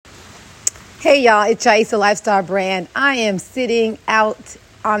Hey y'all, it's Chaisa Lifestyle Brand. I am sitting out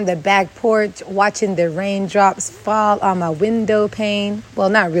on the back porch watching the raindrops fall on my window pane.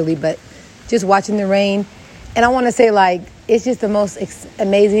 Well, not really, but just watching the rain. And I want to say, it's just the most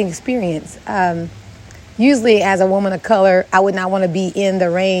amazing experience. Usually as a woman of color, I would not want to be in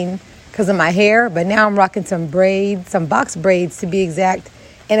the rain because of my hair, but now I'm rocking some braids, some box braids to be exact.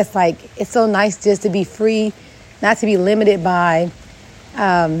 And it's so nice just to be free, not to be limited by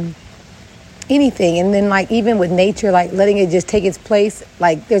anything. And then even with nature, letting it just take its place,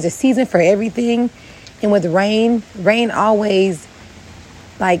 there's a season for everything. And with rain always,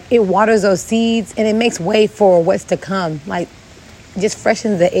 it waters those seeds and it makes way for what's to come. Just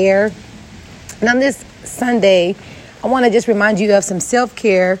freshens the air. And on this Sunday, I want to just remind you of some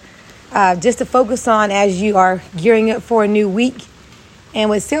self-care, just to focus on as you are gearing up for a new week. And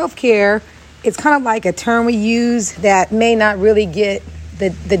with self-care, it's kind of like a term we use that may not really get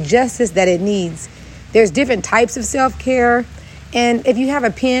the justice that it needs. There's different types of self-care. And if you have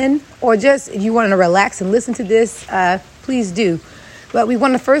a pen or just if you want to relax and listen to this, please do. But we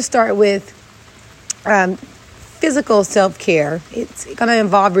want to first start with physical self-care. It's going to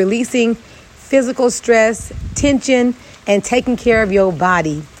involve releasing physical stress, tension, and taking care of your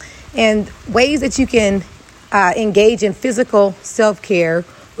body. And ways that you can engage in physical self-care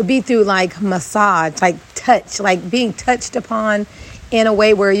would be through massage, touch, being touched upon in a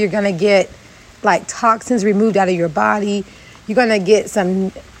way where you're going to get toxins removed out of your body. You're going to get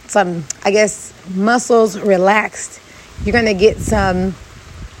some muscles relaxed. You're going to get some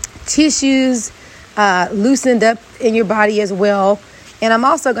tissues loosened up in your body as well. And I'm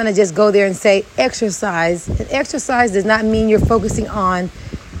also going to just go there and say exercise. And exercise does not mean you're focusing on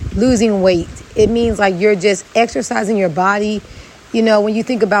losing weight. It means you're just exercising your body. You know, when you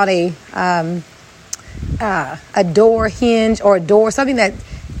think about a door hinge or a door, something that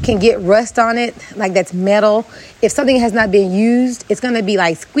can get rust on it, that's metal. If something has not been used, it's going to be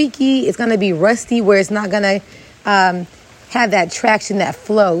squeaky. It's going to be rusty where it's not going to have that traction, that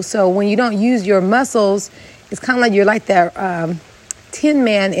flow. So when you don't use your muscles, it's kind of like you're like that Tin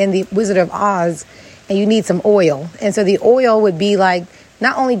Man in the Wizard of Oz, and you need some oil. And so the oil would be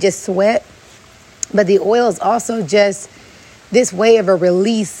not only just sweat, but the oil is also just this way of a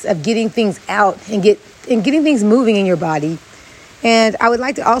release of getting things out and getting things moving in your body. And I would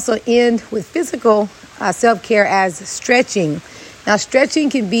like to also end with physical self-care as stretching. Now, stretching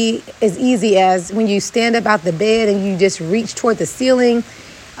can be as easy as when you stand up out the bed and you just reach toward the ceiling.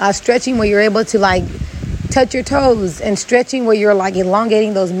 Stretching where you're able to touch your toes, and stretching where you're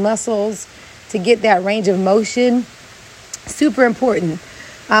elongating those muscles to get that range of motion. Super important.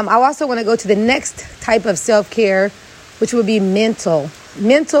 I also want to go to the next type of self-care, which would be mental.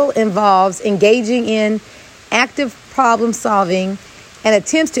 Mental involves engaging in active problem solving and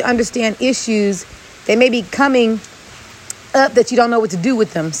attempts to understand issues that may be coming up that you don't know what to do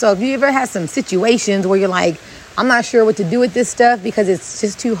with them. So if you ever had some situations where you're I'm not sure what to do with this stuff because it's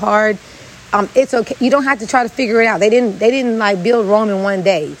just too hard, it's okay. You don't have to try to figure it out. They didn't build Rome in one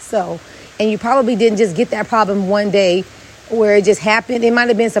day. So, and you probably didn't just get that problem one day where it just happened. It might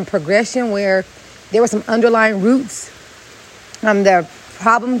have been some progression where there were some underlying roots. The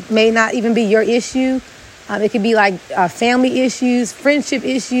problem may not even be your issue. It could be family issues, friendship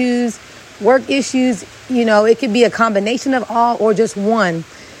issues, work issues. You know, it could be a combination of all or just one.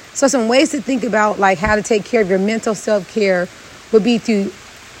 So some ways to think about how to take care of your mental self-care would be through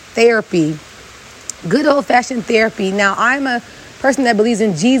therapy, good old-fashioned therapy. Now, I'm a person that believes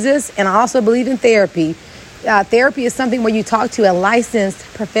in Jesus, and I also believe in therapy. Therapy is something where you talk to a licensed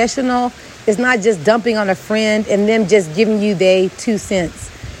professional. It's not just dumping on a friend and them just giving you their 2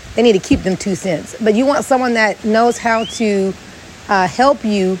 cents. They need to keep them 2 cents. But you want someone that knows how to help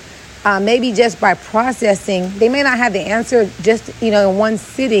you, maybe just by processing. They may not have the answer just, in one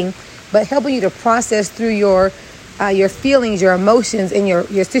sitting, but helping you to process through your feelings, your emotions, and your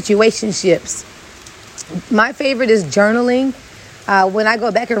situationships. My favorite is journaling. When I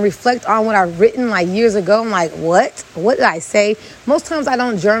go back and reflect on what I've written years ago, I'm what? What did I say? Most times I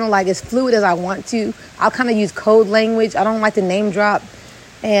don't journal as fluid as I want to. I'll kind of use code language. I don't like to name drop.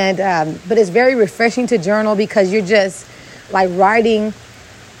 And but it's very refreshing to journal because you're just writing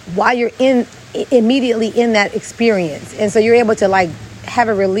while you're immediately in that experience. And so you're able to have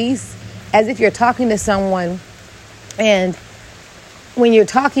a release as if you're talking to someone. And when you're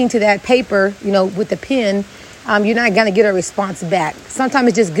talking to that paper, with the pen, you're not going to get a response back. Sometimes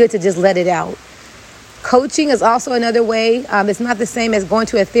it's just good to just let it out. Coaching is also another way. It's not the same as going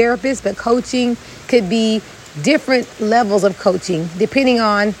to a therapist, but coaching could be different levels of coaching depending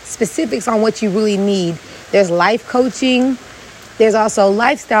on specifics on what you really need. There's life coaching. There's also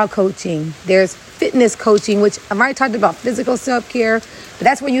lifestyle coaching. There's fitness coaching, which I've already talked about physical self-care, but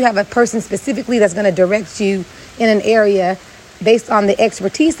that's where you have a person specifically that's going to direct you in an area based on the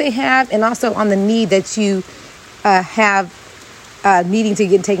expertise they have and also on the need that you have needing to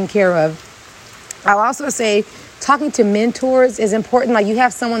get taken care of. I'll also say talking to mentors is important. Like you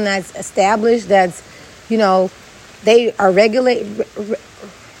have someone that's established, that's, they are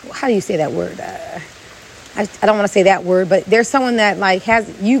how do you say that word? I don't want to say that word, but there's someone that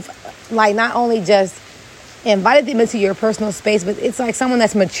you've not only just invited them into your personal space, but it's like someone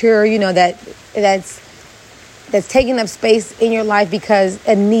that's mature, that's taking up space in your life because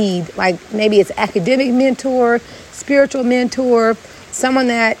a need, like maybe it's academic mentor, spiritual mentor, someone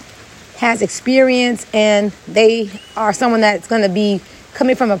that has experience, and they are someone that's going to be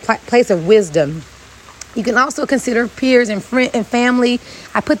coming from a place of wisdom. You can also consider peers and family.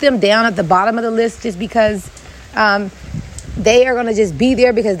 I put them down at the bottom of the list just because they are going to just be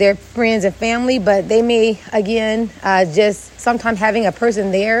there because they're friends and family, but they may, again, just sometimes having a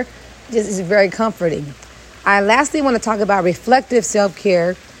person there just is very comforting. I lastly want to talk about reflective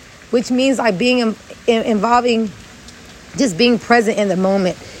self-care, which means like being involving just being present in the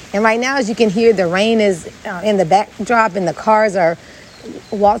moment. And right now, as you can hear, the rain is in the backdrop and the cars are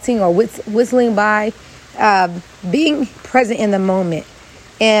waltzing or whistling by. Being present in the moment.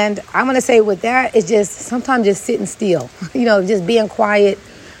 And I'm going to say with that is just sometimes just sitting still, just being quiet,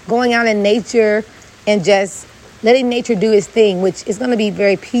 going out in nature and just letting nature do its thing, which is going to be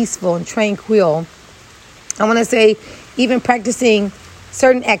very peaceful and tranquil. I want to say even practicing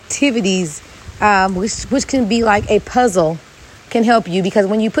certain activities, which can be like a puzzle, can help you, because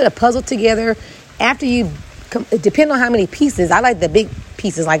when you put a puzzle together, after it depends on how many pieces. I like the big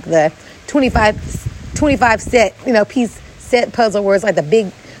pieces, like the 25 set, piece set puzzle where it's like the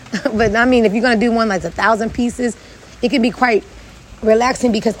big, but I mean, if you're going to do one like 1,000 pieces, it can be quite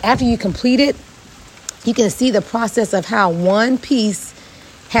relaxing because after you complete it, you can see the process of how one piece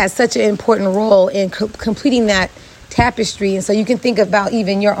has such an important role in completing that tapestry. And so you can think about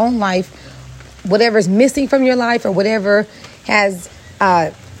even your own life, whatever's missing from your life or whatever has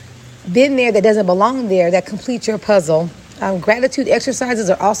been there that doesn't belong there, that completes your puzzle. Gratitude exercises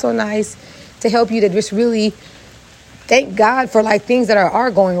are also nice to help you to just really thank God for like things that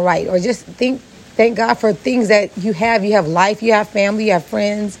are going right, or just thank God for things that you have. You have life, you have family, you have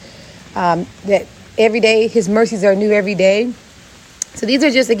friends, that every day His mercies are new every day. So these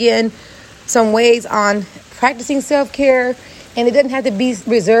are just, again, some ways on practicing self-care, and it doesn't have to be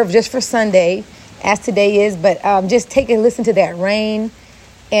reserved just for Sunday as today is, but just take and listen to that rain.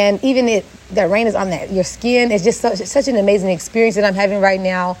 And even that rain is on your skin. It's just such an amazing experience that I'm having right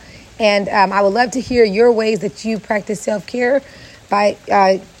now. And I would love to hear your ways that you practice self-care.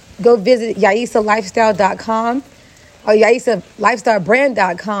 Go visit YaisaLifestyle.com or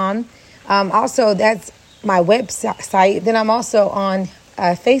YaisaLifestyleBrand.com. Also, that's my website. Then I'm also on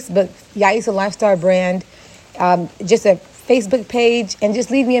Facebook, Yaisa Lifestyle Brand, just a Facebook page, and just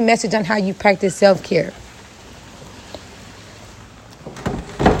leave me a message on how you practice self-care.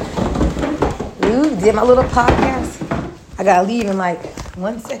 Did my little podcast. I gotta leave in like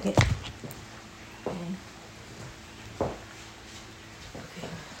 1 second.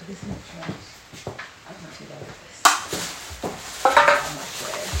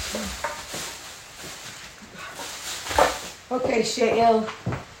 Okay, Shayel.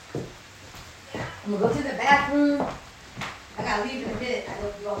 I'm gonna go to the bathroom. I gotta leave in a minute.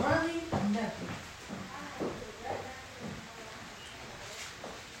 Do I wanna leave? No.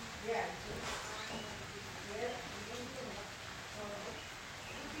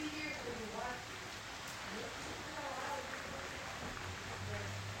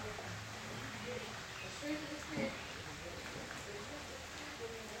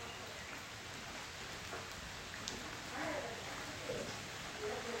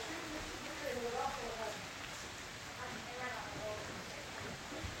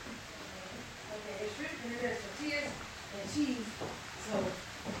 There's tortillas and cheese, so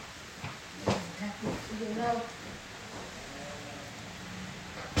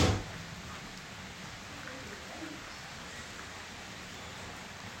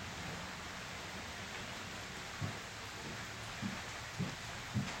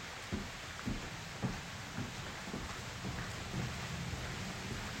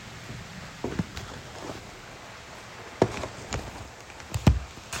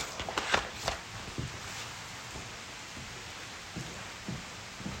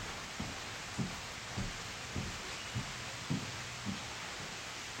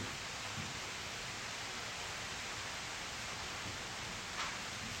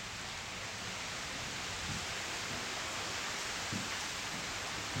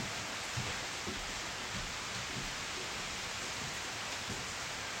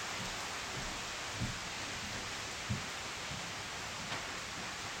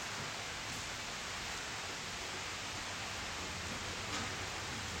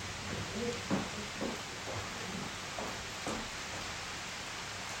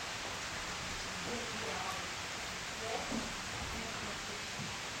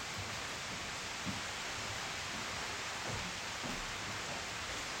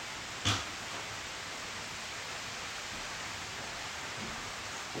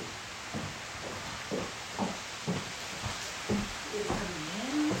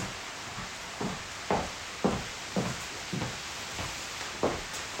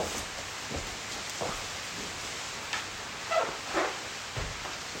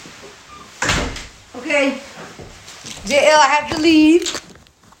Okay, JL, I have to leave.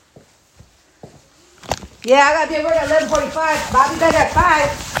 Yeah, I gotta be at work at 11:45. But I'll be back at 5.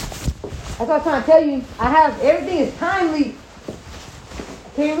 That's what I was trying to tell you. I have everything is timely. I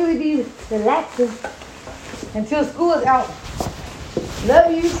can't really be relaxing until school is out.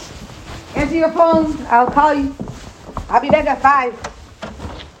 Love you. Answer your phone. I'll call you. I'll be back at 5.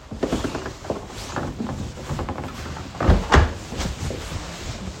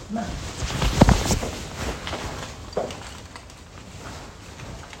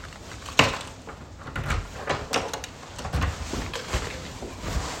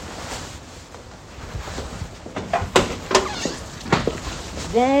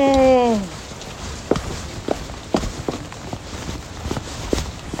 Dang.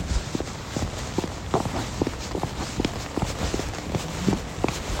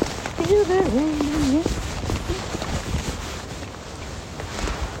 Feel the rain.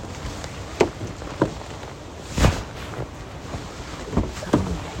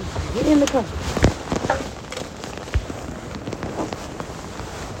 Get in the car.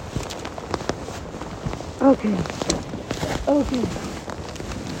 Okay. Okay.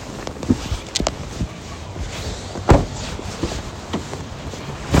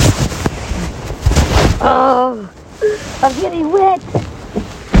 Oh, I'm getting wet.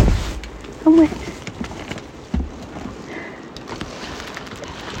 I'm wet.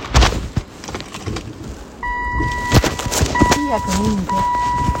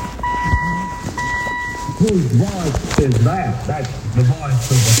 Whose voice is that? That's the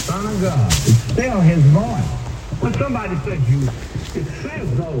voice of the Son of God. It's still his voice. When somebody says it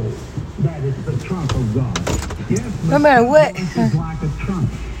says though that it's the trump of God. Yes, no matter what. It's like a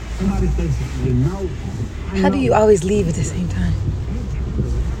trump. Somebody says, you know. How do you always leave at the same time?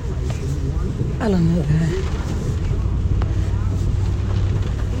 I don't know that.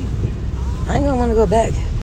 I ain't gonna want to go back.